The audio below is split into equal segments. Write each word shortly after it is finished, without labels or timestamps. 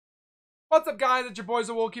What's up, guys? It's your boys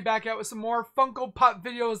Awoki back out with some more Funko Pop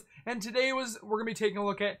videos, and today we're gonna be taking a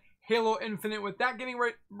look at Halo Infinite. With that getting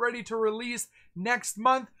ready to release next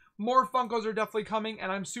month, more Funkos are definitely coming,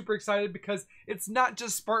 and I'm super excited because it's not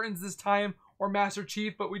just Spartans this time or Master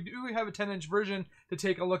Chief, but we do have a 10-inch version to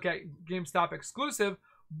take a look at, GameStop exclusive.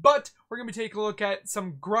 But we're gonna be taking a look at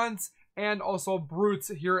some grunts and also brutes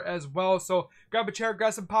here as well. So grab a chair,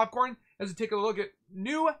 grab some popcorn as we take a look at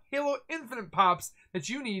new Halo Infinite pops that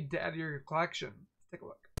you need to add to your collection. Let's take a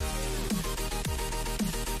look.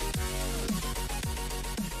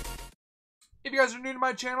 If you guys are new to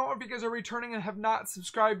my channel, or if you guys are returning and have not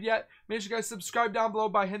subscribed yet, make sure you guys subscribe down below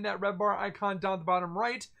by hitting that red bar icon down at the bottom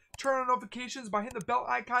right. Turn on notifications by hitting the bell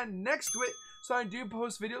icon next to it, so I do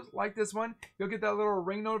post videos like this one. You'll get that little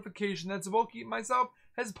ring notification that Zawoki myself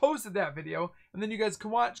has posted that video, and then you guys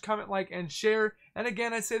can watch, comment, like, and share. And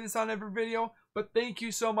again, I say this on every video, but thank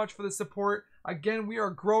you so much for the support. Again, we are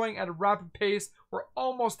growing at a rapid pace. We're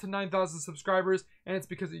almost to 9,000 subscribers, and it's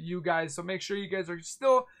because of you guys. So make sure you guys are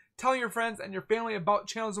still telling your friends and your family about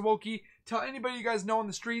Channel Zawoki. Tell anybody you guys know on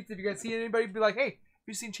the streets. If you guys see anybody, be like, hey, have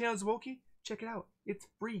you seen Channel Zawoki? Check it out. It's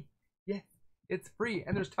free. Yeah, it's free.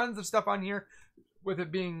 And there's tons of stuff on here, with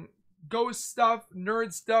it being ghost stuff,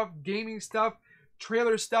 nerd stuff, gaming stuff,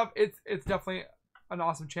 trailer stuff. It's definitely an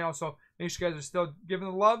awesome channel. So make sure you guys are still giving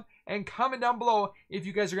the love, and comment down below if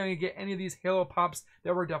you guys are going to get any of these Halo pops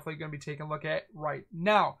that we're definitely going to be taking a look at right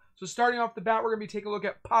now. So starting off the bat, we're going to be taking a look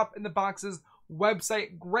at Pop in the Box's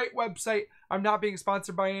website. Great website. I'm not being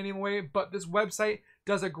sponsored by any way, but this website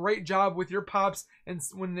does a great job with your pops, and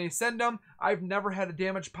when they send them, I've never had a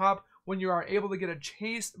damaged pop. When you are able to get a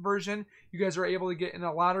chase version, you guys are able to get in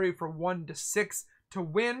a lottery for 1 to 6 to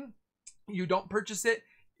win. You don't purchase it,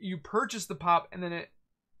 you purchase the pop, and then it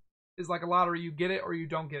is like a lottery. You get it or you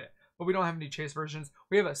don't get it. But we don't have any chase versions.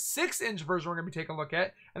 We have a 6-inch version we're going to be taking a look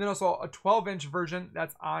at, and then also a 12-inch version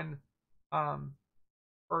that's on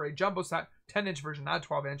or a jumbo set 10-inch version, not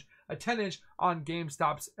 12-inch, a 10-inch on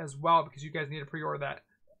GameStops as well, because you guys need to pre-order that,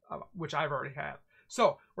 which I've already have.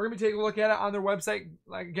 So we're gonna be taking a look at it on their website.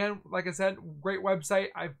 Like I said, great website.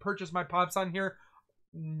 I've purchased my pops on here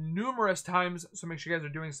numerous times, so make sure you guys are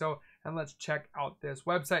doing so, and let's check out this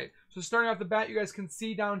website. So starting off the bat, you guys can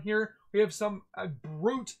see down here we have some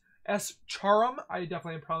brute ESCHARUM. I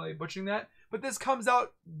definitely am probably butchering that, but this comes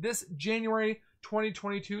out this January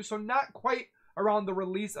 2022, so not quite around the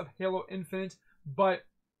release of Halo Infinite, but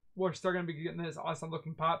we're still gonna be getting this awesome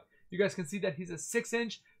looking pop. You guys can see that he's a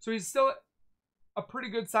 6-inch, so he's still a pretty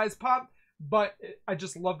good size pop, but I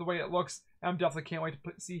just love the way it looks. I'm definitely can't wait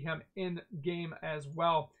to see him in game as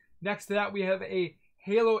well. Next to that, we have a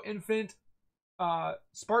Halo Infinite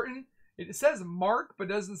Spartan. It says Mark, but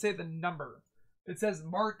doesn't say the number. It says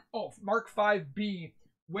Mark 5B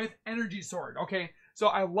with energy sword. Okay, so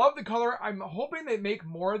I love the color. I'm hoping they make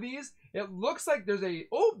more of these. It looks like there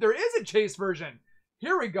is a chase version.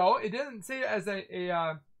 Here we go. It didn't say it as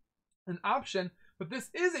an option, but this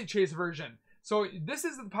is a chase version. So this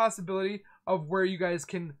is the possibility of where you guys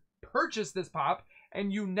can purchase this pop,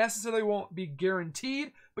 and you necessarily won't be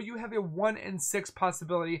guaranteed, but you have a 1 in 6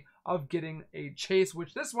 possibility of getting a chase,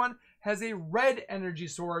 which this one has a red energy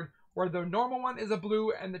sword, where the normal one is a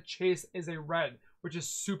blue and the chase is a red, which is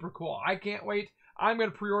super cool. I can't wait. I'm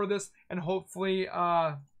going to pre-order this, and hopefully,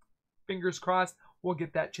 fingers crossed, we'll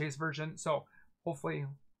get that chase version. So hopefully,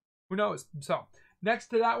 who knows? So next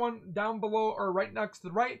to that one, down below or right next to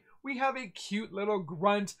the right, we have a cute little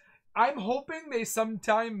grunt. I'm hoping they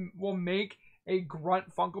sometime will make a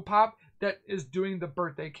grunt Funko Pop that is doing the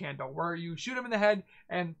birthday candle, where you shoot him in the head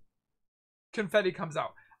and confetti comes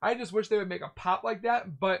out. I just wish they would make a pop like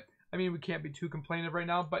that, but I mean, we can't be too complaintive right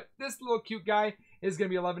now. But this little cute guy is going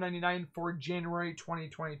to be $11.99 for January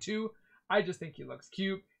 2022. I just think he looks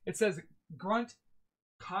cute. It says Grunt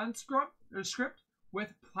conscript with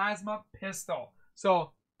plasma pistol.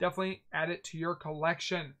 So definitely add it to your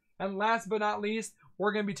collection. And last but not least,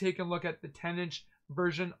 we're going to be taking a look at the 10-inch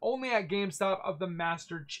version only at GameStop of the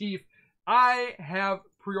Master Chief. I have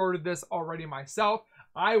pre-ordered this already myself.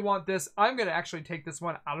 I want this. I'm going to actually take this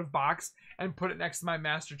one out of box and put it next to my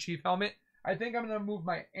Master Chief helmet. I think I'm going to move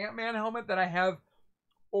my Ant-Man helmet that I have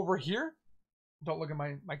over here. Don't look at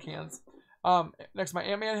my cans. Next to my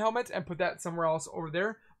Ant-Man helmet, and put that somewhere else over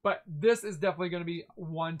there. But this is definitely going to be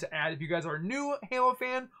one to add if you guys are a new Halo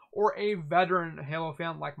fan or a veteran Halo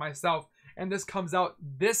fan like myself. And this comes out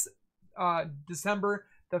this December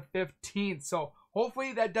the 15th. So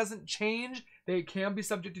hopefully that doesn't change. They can be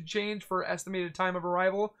subject to change for estimated time of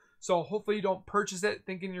arrival. So hopefully you don't purchase it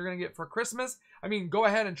thinking you're going to get it for Christmas. I mean, go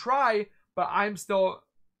ahead and try, but I'm still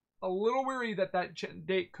a little weary that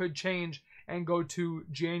date could change and go to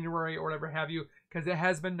January or whatever have you, because it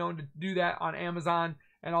has been known to do that on Amazon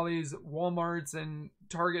and all these Walmarts and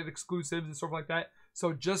Target exclusives and stuff like that.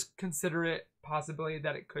 So just consider it possibility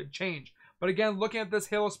that it could change. But again, looking at this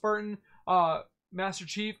Halo Spartan Master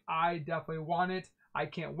Chief, I definitely want it. I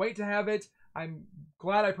can't wait to have it. I'm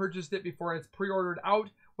glad I purchased it before it's pre-ordered out,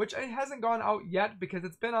 which it hasn't gone out yet because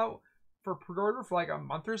it's been out for pre-order for like a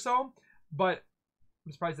month or so. But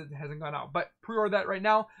I'm surprised it hasn't gone out. But pre-order that right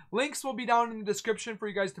now. Links will be down in the description for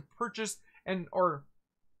you guys to purchase and or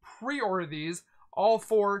pre-order these. All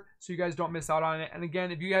 4, so you guys don't miss out on it. And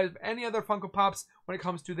again, if you guys have any other Funko Pops when it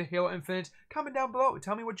comes to the Halo Infinite, comment down below.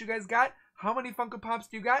 Tell me what you guys got. How many Funko Pops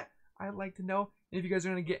do you got? I'd like to know. And if you guys are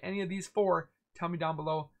going to get any of these 4, tell me down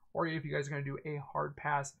below. Or if you guys are going to do a hard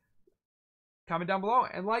pass, comment down below.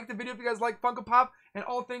 And like the video if you guys like Funko Pop and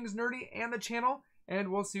all things nerdy and the channel.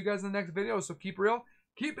 And we'll see you guys in the next video. So keep real,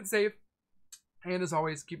 keep it safe, and as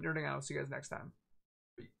always, keep nerding out. I'll see you guys next time.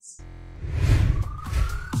 Peace.